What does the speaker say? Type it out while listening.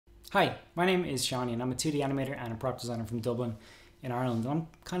Hi, my name is Shawnee and I'm a 2D animator and a prop designer from Dublin in Ireland. I'm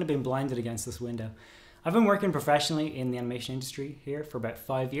kind of been blinded against this window. I've been working professionally in the animation industry here for about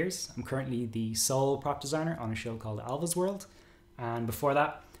 5 years. I'm currently the sole prop designer on a show called Alva's World. And before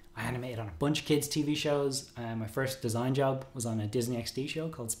that, I animated on a bunch of kids' TV shows. My first design job was on a Disney XD show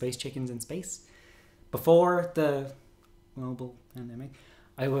called Space Chickens in Space. Before the global pandemic,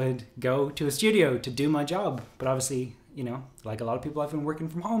 I would go to a studio to do my job. But obviously, you know, like a lot of people, I've been working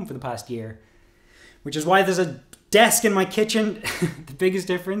from home for the past year, which is why there's a desk in my kitchen. The biggest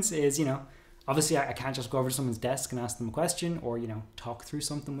difference is, you know, obviously I can't just go over to someone's desk and ask them a question or, you know, talk through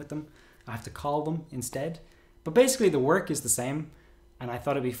something with them. I have to call them instead. But basically the work is the same. And I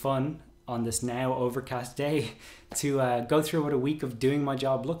thought it'd be fun on this now overcast day to go through what a week of doing my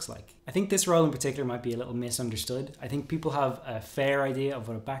job looks like. I think this role in particular might be a little misunderstood. I think people have a fair idea of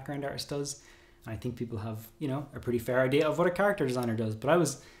what a background artist does. And I think people have, you know, a pretty fair idea of what a character designer does. But I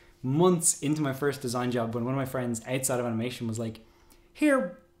was months into my first design job when one of my friends outside of animation was like,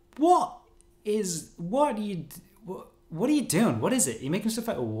 "Here, what are you doing? What is it? Are you making stuff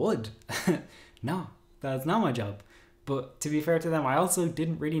out of wood?" No, that's not my job. But to be fair to them, I also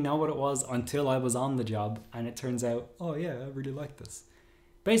didn't really know what it was until I was on the job. And it turns out, oh yeah, I really like this.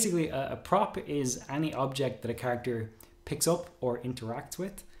 Basically, a prop is any object that a character picks up or interacts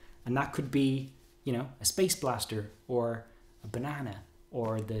with. And that could be, you know, a space blaster or a banana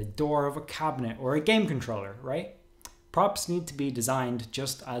or the door of a cabinet or a game controller, right? Props need to be designed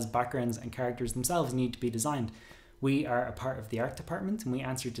just as backgrounds and characters themselves need to be designed. We are a part of the art department and we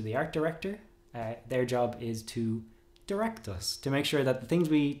answer to the art director. Their job is to direct us, to make sure that the things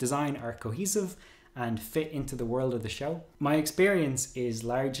we design are cohesive and fit into the world of the show. My experience is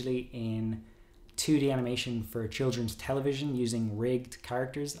largely in 2D animation for children's television using rigged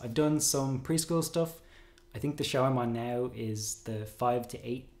characters. I've done some preschool stuff. I think the show I'm on now is the 5 to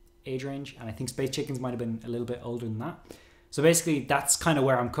 8 age range, and I think Space Chickens might have been a little bit older than that. So basically that's kind of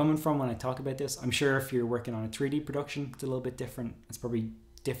where I'm coming from when I talk about this. I'm sure if you're working on a 3D production, it's a little bit different. It's probably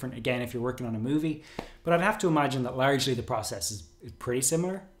different again if you're working on a movie, but I'd have to imagine that largely the process is pretty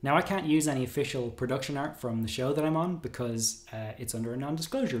similar. Now I can't use any official production art from the show that I'm on because it's under a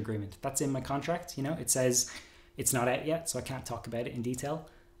non-disclosure agreement. That's in my contract, you know, it says it's not out yet, so I can't talk about it in detail.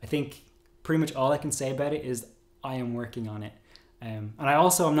 I think pretty much all I can say about it is I am working on it. And I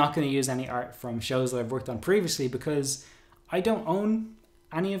also am not going to use any art from shows that I've worked on previously because I don't own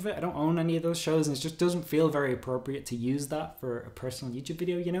any of it. I don't own any of those shows and it just doesn't feel very appropriate to use that for a personal YouTube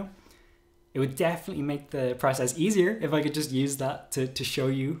video, you know? It would definitely make the process easier if I could just use that to show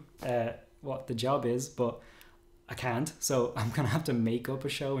you what the job is, but I can't. So I'm going to have to make up a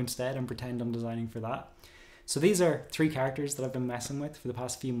show instead and pretend I'm designing for that. So these are 3 characters that I've been messing with for the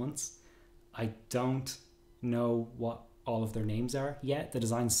past few months. I don't know what all of their names are yet. The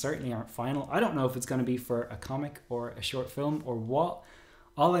designs certainly aren't final. I don't know if it's going to be for a comic or a short film or what.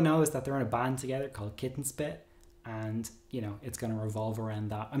 All I know is that they're in a band together called Kitten Spit, and you know it's going to revolve around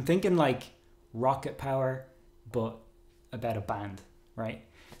that. I'm thinking like Rocket Power, but about a band, right?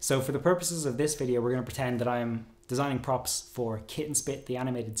 So for the purposes of this video, we're going to pretend that I'm designing props for Kitten Spit, the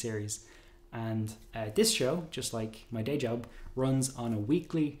animated series. And this show, just like my day job, runs on a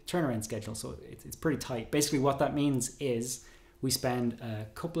weekly turnaround schedule, so it's pretty tight. Basically what that means is we spend a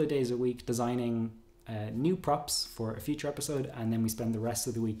couple of days a week designing new props for a future episode, and then we spend the rest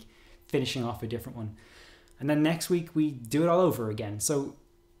of the week finishing off a different one. And then next week we do it all over again. So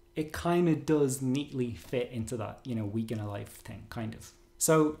it kind of does neatly fit into that, you know, week in a life thing, kind of.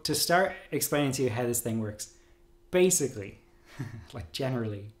 So to start explaining to you how this thing works, basically, like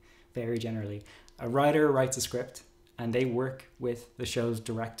generally, very generally, a writer writes a script and they work with the show's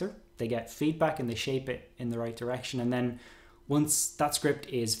director. They get feedback and they shape it in the right direction. And then once that script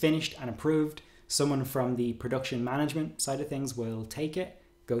is finished and approved, someone from the production management side of things will take it,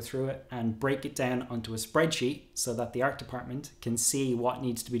 go through it, and break it down onto a spreadsheet so that the art department can see what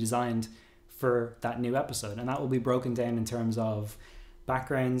needs to be designed for that new episode. And that will be broken down in terms of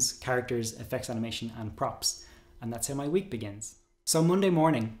backgrounds, characters, effects animation, and props. And that's how my week begins. So Monday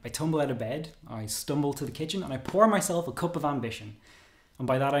morning, I tumble out of bed, I stumble to the kitchen, and I pour myself a cup of ambition. And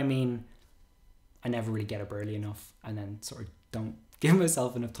by that I mean I never really get up early enough and then sort of don't give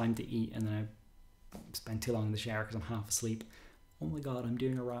myself enough time to eat, and then I spend too long in the shower because I'm half asleep. Oh my god, I'm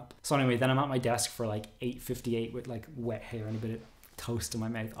doing a rap. So anyway, then I'm at my desk for like 8:58 with like wet hair and a bit of toast in my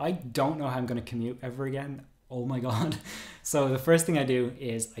mouth. I don't know how I'm going to commute ever again. Oh my god. So the first thing I do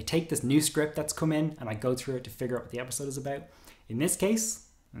is I take this new script that's come in and I go through it to figure out what the episode is about. In this case,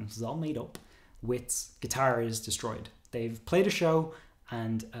 and this is all made up, Wit's guitar is destroyed. They've played a show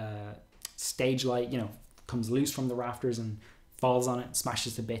and stage light, you know, comes loose from the rafters and falls on it,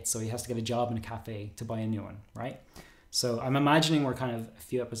 smashes to bits, so he has to get a job in a cafe to buy a new one, right? So I'm imagining we're kind of a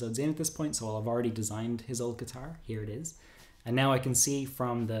few episodes in at this point, so I've already designed his old guitar. Here it is. And now I can see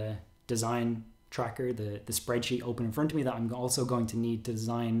from the design tracker, the spreadsheet open in front of me, that I'm also going to need to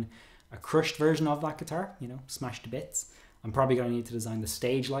design a crushed version of that guitar, you know, smashed to bits. I'm probably going to need to design the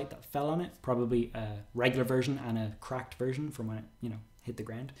stage light that fell on it, probably a regular version and a cracked version from when it, you know, hit the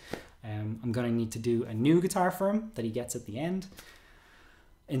ground. I'm going to need to do a new guitar for him that he gets at the end.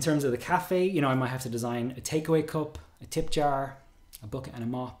 In terms of the cafe, you know, I might have to design a takeaway cup, a tip jar, a bucket and a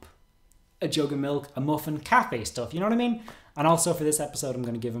mop, a jug of milk, a muffin, cafe stuff, you know what I mean? And also for this episode, I'm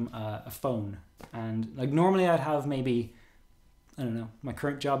going to give him a phone. And like normally I'd have maybe, I don't know, my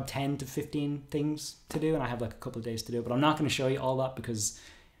current job 10 to 15 things to do, and I have like a couple of days to do it, but I'm not going to show you all that because,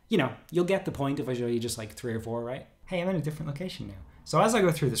 you know, you'll get the point if I show you just like 3 or 4, right? Hey, I'm in a different location now. So as I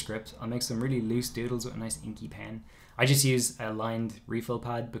go through the script, I'll make some really loose doodles with a nice inky pen. I just use a lined refill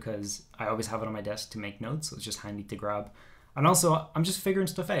pad because I always have it on my desk to make notes, so it's just handy to grab. And also, I'm just figuring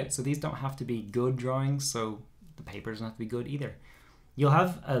stuff out, so these don't have to be good drawings, so the paper doesn't have to be good either. You'll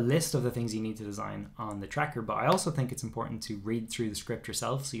have a list of the things you need to design on the tracker, but I also think it's important to read through the script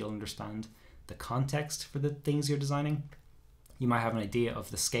yourself so you'll understand the context for the things you're designing. You might have an idea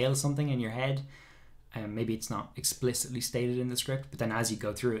of the scale of something in your head, and maybe it's not explicitly stated in the script, but then as you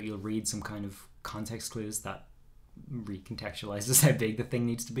go through it, you'll read some kind of context clues that recontextualizes how big the thing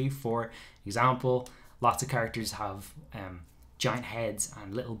needs to be. For example, lots of characters have giant heads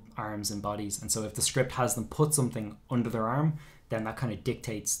and little arms and bodies, and so if the script has them put something under their arm, then that kind of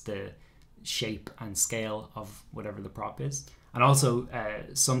dictates the shape and scale of whatever the prop is. And also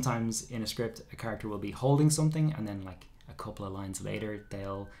sometimes in a script a character will be holding something, and then like a couple of lines later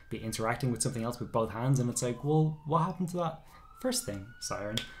they'll be interacting with something else with both hands, and it's like, well, what happened to that first thing,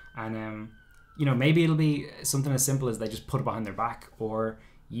 Siren? And you know, maybe it'll be something as simple as they just put it behind their back, or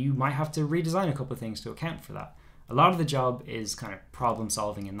you might have to redesign a couple of things to account for that. A lot of the job is kind of problem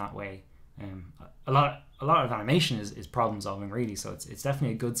solving in that way. A lot of animation is problem solving, really, so it's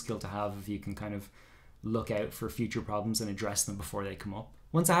definitely a good skill to have if you can kind of look out for future problems and address them before they come up.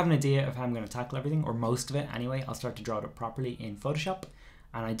 Once I have an idea of how I'm going to tackle everything, or most of it anyway, I'll start to draw it up properly in Photoshop,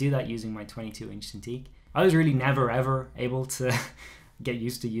 and I do that using my 22-inch Cintiq. I was really never ever able to get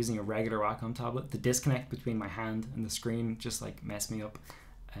used to using a regular Wacom tablet. The disconnect between my hand and the screen just like messed me up.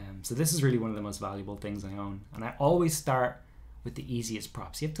 So this is really one of the most valuable things I own, and I always start with the easiest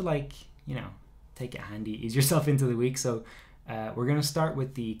props. You have to, like, you know, take it handy, ease yourself into the week. So we're going to start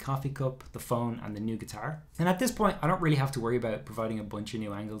with the coffee cup, the phone, and the new guitar. And at this point, I don't really have to worry about providing a bunch of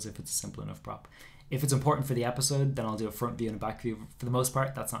new angles if it's a simple enough prop. If it's important for the episode, then I'll do a front view and a back view. For the most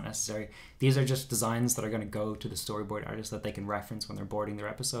part, that's not necessary. These are just designs that are going to go to the storyboard artist that they can reference when they're boarding their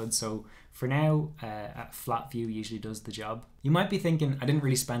episode. So for now, a flat view usually does the job. You might be thinking, I didn't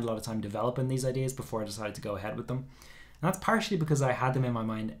really spend a lot of time developing these ideas before I decided to go ahead with them. And that's partially because I had them in my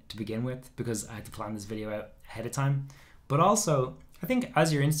mind to begin with, because I had to plan this video out ahead of time. But also, I think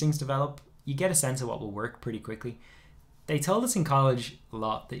as your instincts develop, you get a sense of what will work pretty quickly. They told us in college a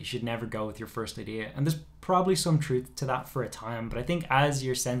lot that you should never go with your first idea, and there's probably some truth to that for a time, but I think as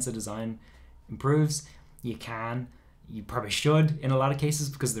your sense of design improves, you probably should in a lot of cases,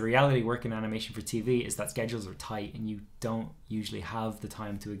 because the reality working in animation for TV is that schedules are tight and you don't usually have the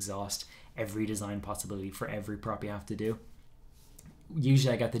time to exhaust every design possibility for every prop you have to do.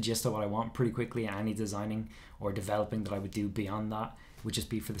 Usually I get the gist of what I want pretty quickly, and any designing or developing that I would do beyond that would just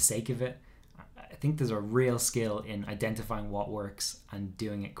be for the sake of it. I think there's a real skill in identifying what works and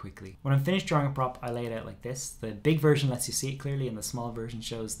doing it quickly. When I'm finished drawing a prop, I lay it out like this. The big version lets you see it clearly, and the small version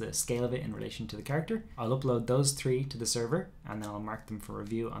shows the scale of it in relation to the character. I'll upload those 3 to the server, and then I'll mark them for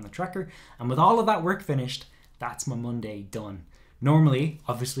review on the tracker. And with all of that work finished, that's my Monday done. Normally,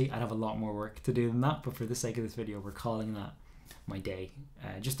 obviously, I'd have a lot more work to do than that, but for the sake of this video, we're calling that my day.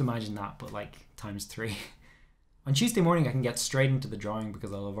 Just imagine that, but like times 3. On Tuesday morning, I can get straight into the drawing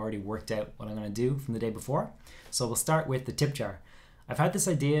because I'll have already worked out what I'm going to do from the day before. So we'll start with the tip jar. I've had this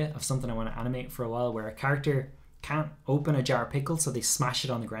idea of something I want to animate for a while, where a character can't open a jar of pickles, so they smash it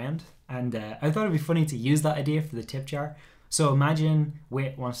on the ground. And I thought it'd be funny to use that idea for the tip jar. So imagine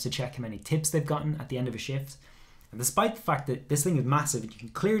Wit wants to check how many tips they've gotten at the end of a shift. And despite the fact that this thing is massive, you can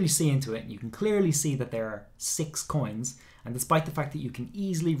clearly see into it, and you can clearly see that there are 6 coins, and despite the fact that you can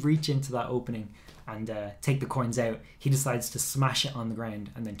easily reach into that opening and take the coins out, he decides to smash it on the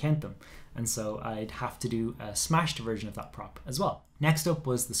ground and then count them. And so I'd have to do a smashed version of that prop as well. Next up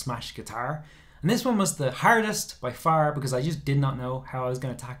was the smashed guitar. And this one was the hardest by far because I just did not know how I was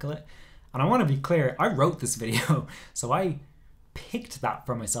going to tackle it. And I want to be clear, I wrote this video, so I picked that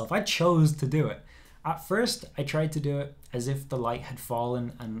for myself. I chose to do it. At first, I tried to do it as if the light had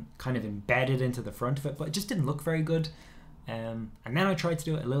fallen and kind of embedded into the front of it, but it just didn't look very good. And then I tried to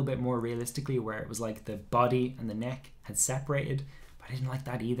do it a little bit more realistically, where it was like the body and the neck had separated, but I didn't like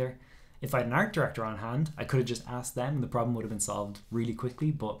that either. If I had an art director on hand, I could have just asked them and the problem would have been solved really quickly,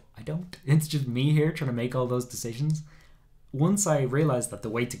 but I don't. It's just me here trying to make all those decisions. Once I realized that the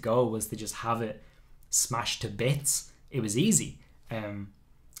way to go was to just have it smashed to bits, it was easy.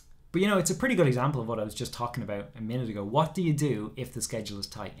 But you know, it's a pretty good example of what I was just talking about a minute ago. What do you do if the schedule is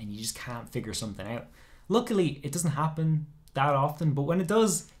tight and you just can't figure something out? Luckily, it doesn't happen that often, but when it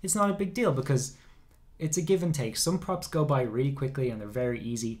does, it's not a big deal because it's a give and take. Some props go by really quickly and they're very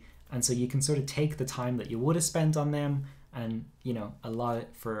easy, and so you can sort of take the time that you would have spent on them and, you know, allot it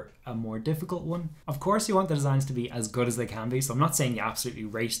for a more difficult one. Of course, you want the designs to be as good as they can be, so I'm not saying you absolutely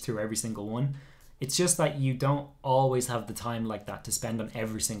race through every single one. It's just that you don't always have the time like that to spend on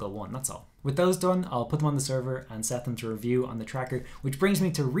every single one, that's all. With those done, I'll put them on the server and set them to review on the tracker, which brings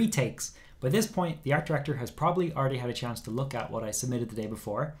me to retakes. By this point, the art director has probably already had a chance to look at what I submitted the day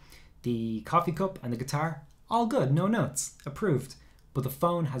before. The coffee cup and the guitar, all good, no notes, approved. But the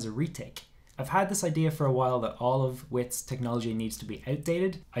phone has a retake. I've had this idea for a while that all of Wit's technology needs to be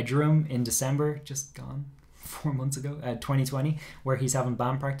outdated. I drew him in December, just gone, 4 months ago, 2020, where he's having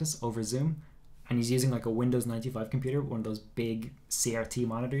band practice over Zoom. And he's using like a Windows 95 computer, one of those big CRT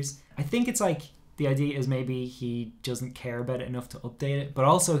monitors. I think it's like, the idea is maybe he doesn't care about it enough to update it, but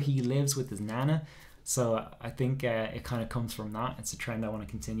also he lives with his nana. So I think it kind of comes from that. It's a trend I want to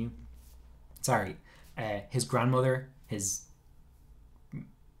continue. Sorry, his grandmother, his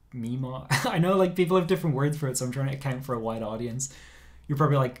Mima. I know like people have different words for it, so I'm trying to account for a wide audience. You're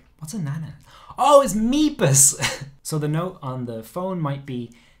probably like, what's a nana? Oh, it's Meepus! So the note on the phone might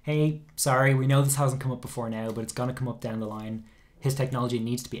be, hey, sorry, we know this hasn't come up before now, but it's going to come up down the line. His technology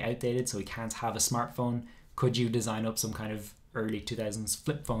needs to be outdated, so he can't have a smartphone. Could you design up some kind of early 2000s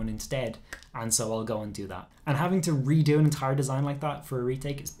flip phone instead? And so I'll go and do that. And having to redo an entire design like that for a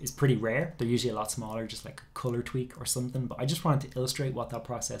retake is pretty rare. They're usually a lot smaller, just like a color tweak or something. But I just wanted to illustrate what that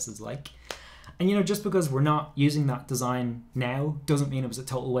process is like. And you know, just because we're not using that design now doesn't mean it was a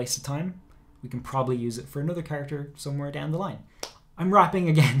total waste of time. We can probably use it for another character somewhere down the line. I'm rapping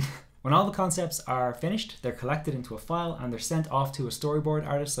again. When all the concepts are finished, they're collected into a file and they're sent off to a storyboard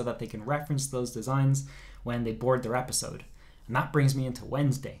artist so that they can reference those designs when they board their episode. And that brings me into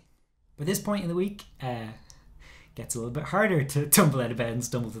Wednesday. By this point in the week, gets a little bit harder to tumble out of bed and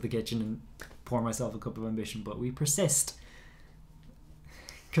stumble to the kitchen and pour myself a cup of ambition, but we persist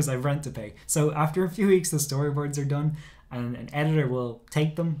because I've rent to pay. So after a few weeks, the storyboards are done and an editor will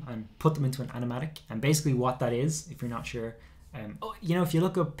take them and put them into an animatic. And basically what that is, if you're not sure, you know, if you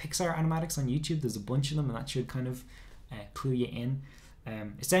look up Pixar animatics on YouTube, there's a bunch of them and that should kind of clue you in.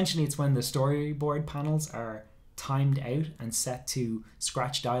 Essentially, it's when the storyboard panels are timed out and set to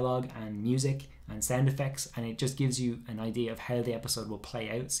scratch dialogue and music and sound effects, and it just gives you an idea of how the episode will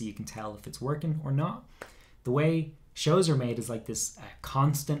play out so you can tell if it's working or not. The way shows are made is like this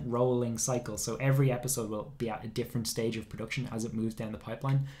constant rolling cycle, so every episode will be at a different stage of production as it moves down the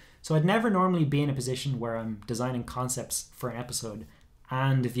pipeline. So I'd never normally be in a position where I'm designing concepts for an episode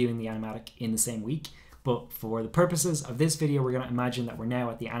and viewing the animatic in the same week. But for the purposes of this video, we're going to imagine that we're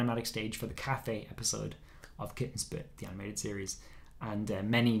now at the animatic stage for the cafe episode of Kit and Spit, the animated series. And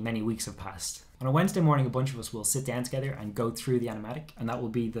many, many weeks have passed. On a Wednesday morning, a bunch of us will sit down together and go through the animatic. And that will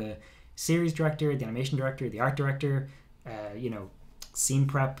be the series director, the animation director, the art director, you know, scene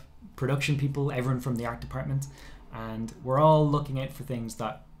prep, production people, everyone from the art department. And we're all looking out for things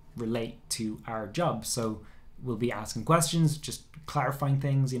that relate to our job. So we'll be asking questions, just clarifying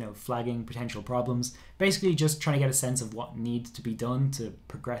things, you know, flagging potential problems, basically just trying to get a sense of what needs to be done to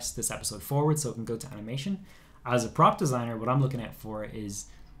progress this episode forward so it can go to animation. As a prop designer, what I'm looking out for is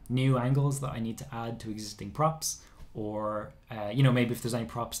new angles that I need to add to existing props, or you know, maybe if there's any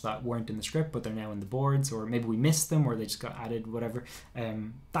props that weren't in the script but they're now in the boards, or maybe we missed them or they just got added, whatever,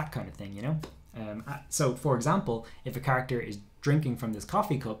 that kind of thing, you know. So for example, if a character is drinking from this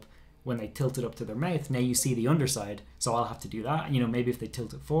coffee cup, when they tilt it up to their mouth, now you see the underside, so I'll have to do that. You know, maybe if they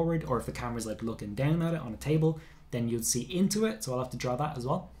tilt it forward, or if the camera's like looking down at it on a table, then you'll see into it, so I'll have to draw that as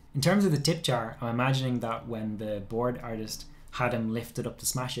well. In terms of the tip jar, I'm imagining that when the board artist had him lifted up to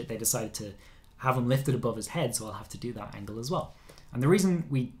smash it, they decided to have him lifted above his head, so I'll have to do that angle as well. And the reason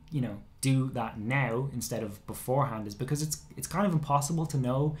we, you know, do that now instead of beforehand is because it's kind of impossible to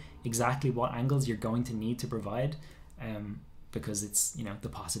know exactly what angles you're going to need to provide, because it's, you know, the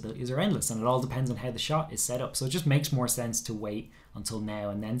possibilities are endless and it all depends on how the shot is set up. So it just makes more sense to wait until now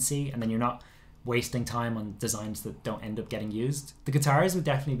and then see, and then you're not wasting time on designs that don't end up getting used. The guitars would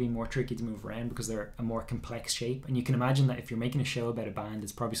definitely be more tricky to move around because they're a more complex shape, and you can imagine that if you're making a show about a band,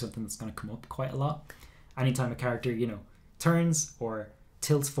 it's probably something that's going to come up quite a lot. Anytime a character, turns or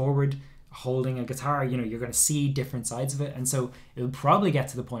tilts forward holding a guitar, you're going to see different sides of it, and so it would probably get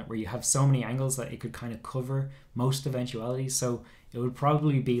to the point where you have so many angles that it could kind of cover most eventualities. So it would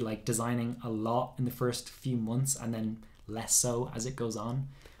probably be like designing a lot in the first few months and then less so as it goes on.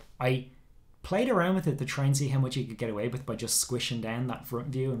 I played around with it to try and see how much you could get away with by just squishing down that front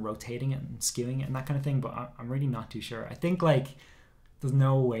view and rotating it and skewing it and that kind of thing, but I'm really not too sure. I think like there's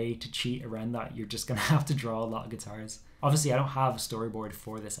no way to cheat around that. You're just gonna have to draw a lot of guitars. Obviously I don't have a storyboard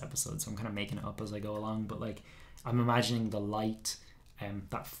for this episode, so I'm kind of making it up as I go along, but like I'm imagining the light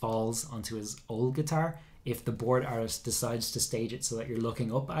that falls onto his old guitar. If the board artist decides to stage it so that you're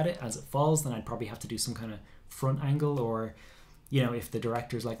looking up at it as it falls, then I'd probably have to do some kind of front angle, or if the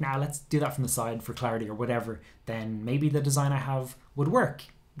director's like, nah, let's do that from the side for clarity or whatever, then maybe the design I have would work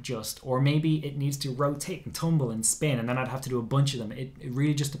or maybe it needs to rotate and tumble and spin, and then I'd have to do a bunch of them. It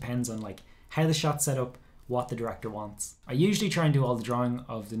really just depends on like how the shot's set up, what the director wants. I usually try and do all the drawing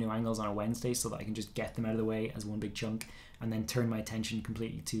of the new angles on a Wednesday so that I can just get them out of the way as one big chunk and then turn my attention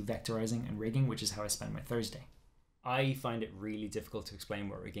completely to vectorizing and rigging, which is how I spend my Thursday. I find it really difficult to explain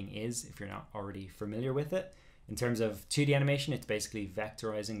what rigging is if you're not already familiar with it. In terms of 2D animation, it's basically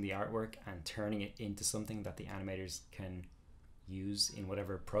vectorizing the artwork and turning it into something that the animators can use in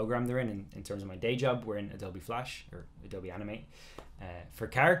whatever program they're in. In terms of my day job, we're in Adobe Flash or Adobe Animate. For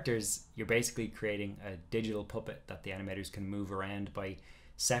characters, you're basically creating a digital puppet that the animators can move around by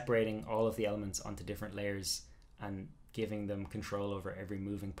separating all of the elements onto different layers and giving them control over every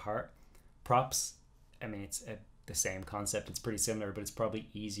moving part. Props, it's the same concept. It's pretty similar, but it's probably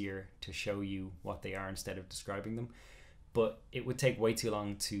easier to show you what they are instead of describing them. But it would take way too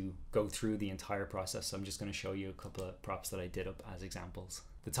long to go through the entire process, so I'm just going to show you a couple of props that I did up as examples.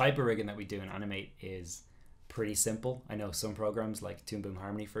 The type of rigging that we do in Animate is pretty simple. I know some programs like Toon Boom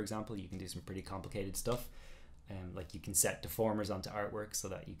Harmony, for example, you can do some pretty complicated stuff. Like you can set deformers onto artwork so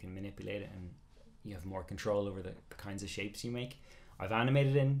that you can manipulate it and you have more control over the kinds of shapes you make. I've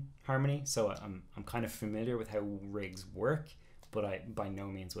animated in Harmony, so I'm kind of familiar with how rigs work, but by no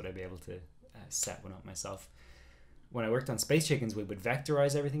means would I be able to set one up myself. When I worked on Space Chickens, we would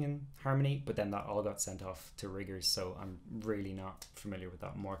vectorize everything in Harmony, but then that all got sent off to riggers, so I'm really not familiar with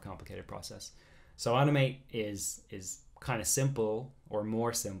that more complicated process. So Animate is kind of simple, or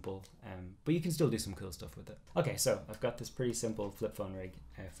more simple, but you can still do some cool stuff with it. Okay, so I've got this pretty simple flip phone rig.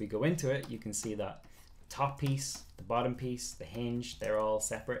 If we go into it, you can see that the top piece, the bottom piece, the hinge, they're all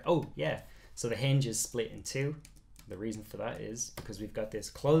separate. Oh yeah, so the hinge is split in two. The reason for that is because we've got this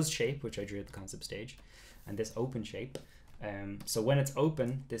closed shape, which I drew at the concept stage, and this open shape. So when it's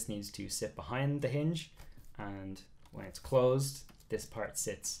open, this needs to sit behind the hinge, and when it's closed, this part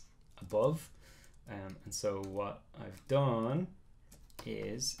sits above. And so what I've done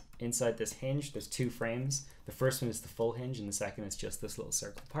is inside this hinge, there's two frames. The first one is the full hinge, and the second is just this little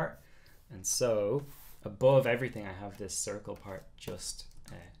circle part. And so above everything, I have this circle part just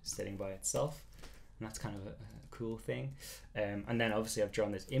sitting by itself. And that's kind of a cool thing. And then obviously I've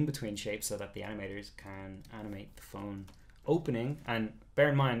drawn this in-between shape so that the animators can animate the phone opening. And bear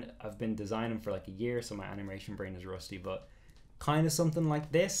in mind, I've been designing for like a year, so my animation brain is rusty, but kind of something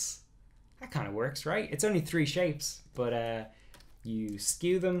like this, that kind of works, right? It's only three shapes, but you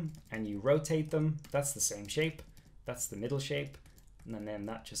skew them and you rotate them. That's the same shape. That's the middle shape. And then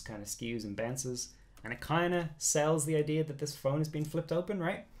that just kind of skews and bounces. And it kind of sells the idea that this phone is being flipped open,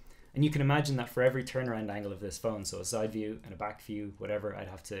 right? And you can imagine that for every turnaround angle of this phone, so a side view and a back view, whatever, I'd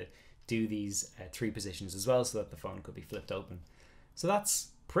have to do these three positions as well so that the phone could be flipped open. So that's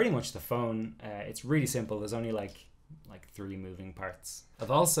pretty much the phone. It's really simple. There's only like 3 moving parts.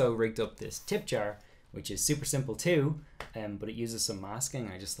 I've also rigged up this tip jar, which is super simple too, but it uses some masking.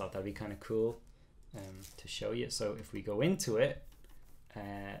 I just thought that'd be kind of cool to show you. So if we go into it,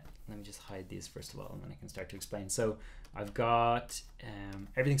 let me just hide these first of all, and then I can start to explain. So I've got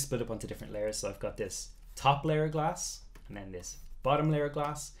everything split up onto different layers. So I've got this top layer of glass and then this bottom layer of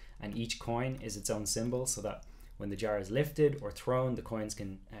glass, and each coin is its own symbol so that when the jar is lifted or thrown, the coins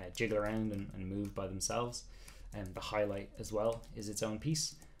can jiggle around and move by themselves. And the highlight as well is its own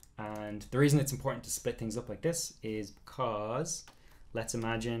piece. And the reason it's important to split things up like this is because let's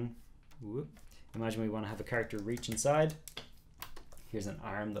imagine we want to have a character reach inside. Here's an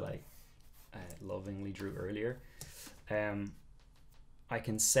arm that I lovingly drew earlier. I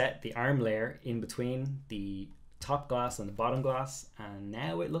can set the arm layer in between the top glass and the bottom glass, and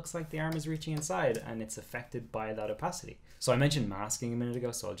now it looks like the arm is reaching inside and it's affected by that opacity. So I mentioned masking a minute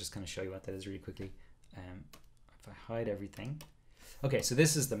ago, so I'll just kind of show you what that is really quickly. If I hide everything. Okay, so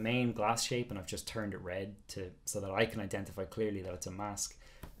this is the main glass shape, and I've just turned it red so that I can identify clearly that it's a mask.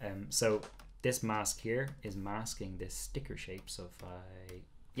 So this mask here is masking this sticker shape. So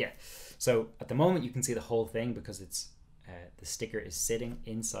so at the moment you can see the whole thing because it's the sticker is sitting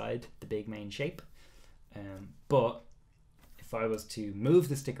inside the big main shape. But if I was to move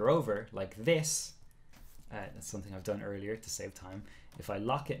the sticker over like this, that's something I've done earlier to save time. If I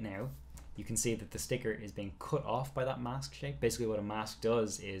lock it now, you can see that the sticker is being cut off by that mask shape. Basically what a mask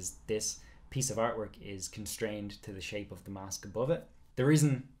does is this piece of artwork is constrained to the shape of the mask above it. The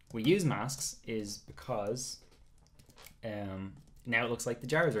reason we use masks is because now it looks like the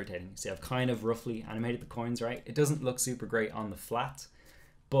jar is rotating. See, I've kind of roughly animated the coins, right? It doesn't look super great on the flat,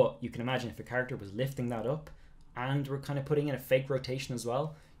 but you can imagine if a character was lifting that up and we're kind of putting in a fake rotation as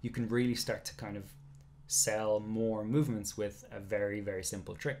well, you can really start to kind of sell more movements with a very, very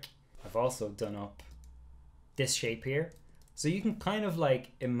simple trick. I've also done up this shape here. So you can kind of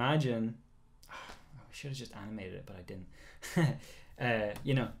like imagine, I should have just animated it, but I didn't.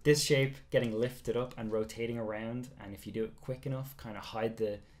 You know, this shape getting lifted up and rotating around, and if you do it quick enough, kind of hide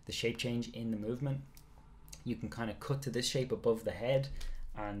the shape change in the movement, you can kind of cut to this shape above the head,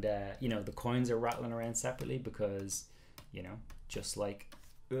 and you know, the coins are rattling around separately because, you know, just like,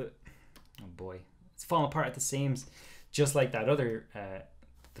 oh boy, it's falling apart at the seams. Just like that other,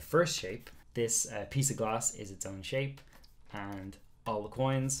 the first shape, this piece of glass is its own shape, and all the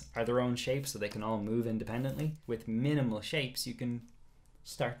coins are their own shape, so they can all move independently. With minimal shapes, you can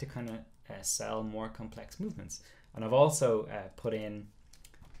start to kind of sell more complex movements. And I've also put in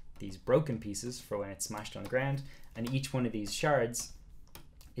these broken pieces for when it's smashed on the ground, and each one of these shards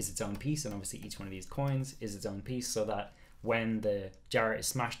is its own piece, and obviously each one of these coins is its own piece, so that when the jar is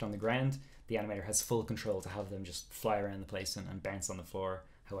smashed on the ground, the animator has full control to have them just fly around the place and bounce on the floor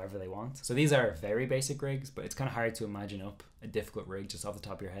however they want. So these are very basic rigs, but it's kind of hard to imagine up a difficult rig just off the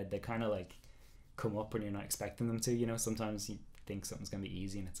top of your head. They kind of like come up when you're not expecting them to, you know. Sometimes you think something's gonna be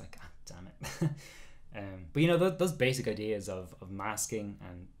easy and it's like, ah, damn it. But you know, those basic ideas of masking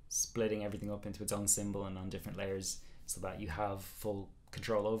and splitting everything up into its own symbol and on different layers so that you have full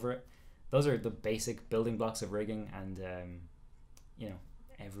control over it, those are the basic building blocks of rigging, and you know,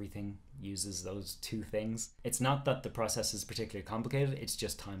 everything uses those two things. It's not that the process is particularly complicated, it's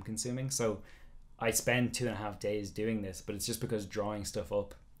just time consuming. So I spend 2.5 days doing this, but it's just because drawing stuff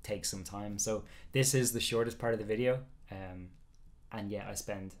up takes some time. So this is the shortest part of the video, and yeah, I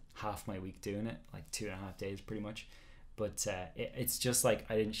spend half my week doing it, like 2.5 days pretty much. But it's just like,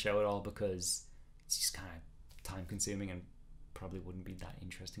 I didn't show it all because it's just kind of time consuming and probably wouldn't be that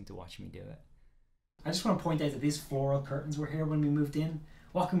interesting to watch me do it. I just want to point out that these floral curtains were here when we moved in.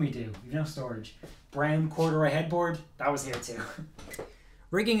 What can we do? We've no storage. Brown corduroy headboard, that was here too.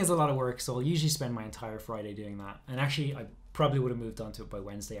 Rigging is a lot of work, so I'll usually spend my entire Friday doing that. And actually, I probably would have moved on to it by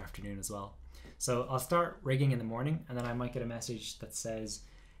Wednesday afternoon as well. So I'll start rigging in the morning, and then I might get a message that says,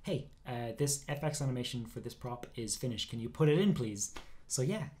 hey, this FX animation for this prop is finished. Can you put it in, please? So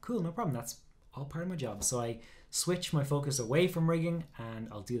yeah, cool, no problem. That's all part of my job. So I switch my focus away from rigging, and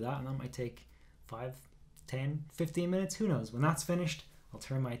I'll do that, and that might take 5, 10, 15 minutes, who knows. When that's finished, I'll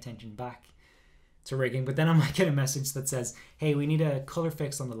turn my attention back to rigging, but then I might get a message that says, hey, we need a color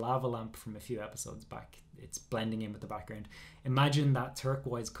fix on the lava lamp from a few episodes back. It's blending in with the background. Imagine that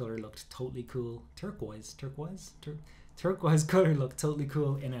turquoise color looked totally cool. Turquoise color looked totally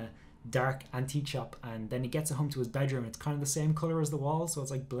cool in a dark antique shop, and then he gets it home to his bedroom. It's kind of the same color as the wall, so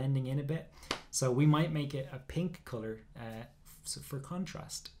it's like blending in a bit. So we might make it a pink color for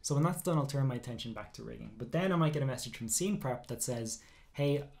contrast. So when that's done, I'll turn my attention back to rigging. But then I might get a message from scene prep that says,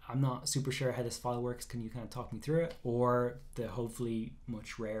 hey, I'm not super sure how this file works, can you kind of talk me through it? Or the hopefully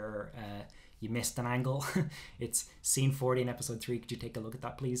much rarer, you missed an angle. It's scene 40 in episode 3, could you take a look at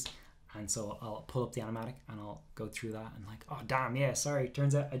that please? And so I'll pull up the animatic and I'll go through that and like, oh damn, yeah, sorry,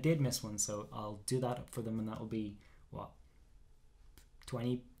 turns out I did miss one. So I'll do that up for them, and that will be, what,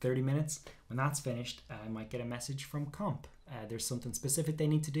 20, 30 minutes. When that's finished, I might get a message from comp. There's something specific they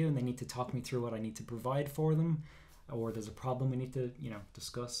need to do, and they need to talk me through what I need to provide for them, or there's a problem we need to, you know,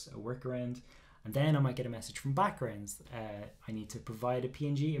 discuss, a workaround. And then I might get a message from backgrounds. I need to provide a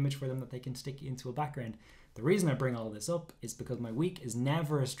PNG image for them that they can stick into a background. The reason I bring all of this up is because my week is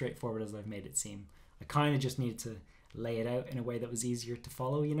never as straightforward as I've made it seem. I kind of just needed to lay it out in a way that was easier to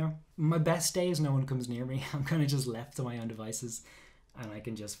follow, you know. My best day is no one comes near me. I'm kind of just left to my own devices, and I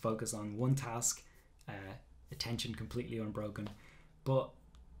can just focus on one task, attention completely unbroken. But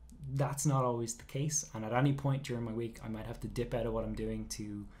that's not always the case. And at any point during my week, I might have to dip out of what I'm doing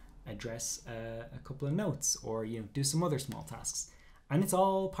to address a couple of notes or, do some other small tasks. And it's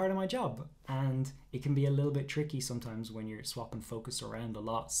all part of my job. And it can be a little bit tricky sometimes when you're swapping focus around a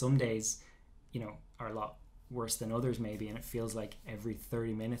lot. Some days, are a lot worse than others maybe, and it feels like every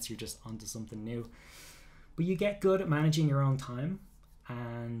 30 minutes you're just onto something new. But you get good at managing your own time,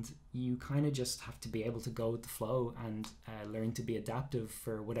 and you kind of just have to be able to go with the flow and learn to be adaptive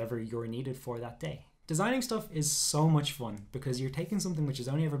for whatever you're needed for that day. Designing stuff is so much fun because you're taking something which has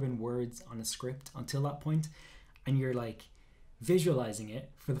only ever been words on a script until that point, and you're like visualizing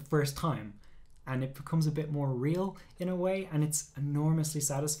it for the first time, and it becomes a bit more real in a way, and it's enormously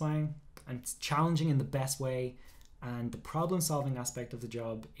satisfying, and it's challenging in the best way. And the problem solving aspect of the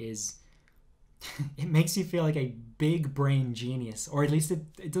job is it makes you feel like a big brain genius, or at least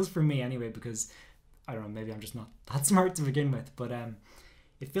it does for me anyway, because I don't know, maybe I'm just not that smart to begin with, but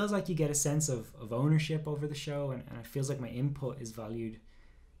it feels like you get a sense of ownership over the show, and it feels like my input is valued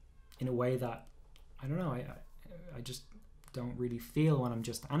in a way that, I don't know, I just don't really feel when I'm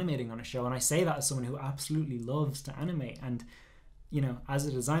just animating on a show. And I say that as someone who absolutely loves to animate, and as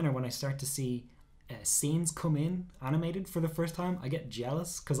a designer, when I start to see scenes come in animated for the first time, I get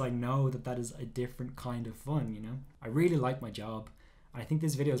jealous because I know that is a different kind of fun. I really like my job, and I think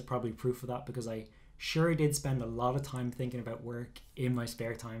this video is probably proof of that, because I sure did spend a lot of time thinking about work in my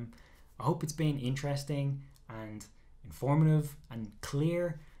spare time. I hope it's been interesting and informative and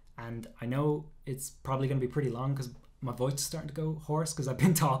clear, and I know it's probably going to be pretty long because my voice is starting to go hoarse because I've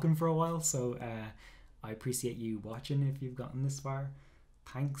been talking for a while. So I appreciate you watching if you've gotten this far.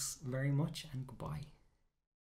 Thanks very much, and goodbye.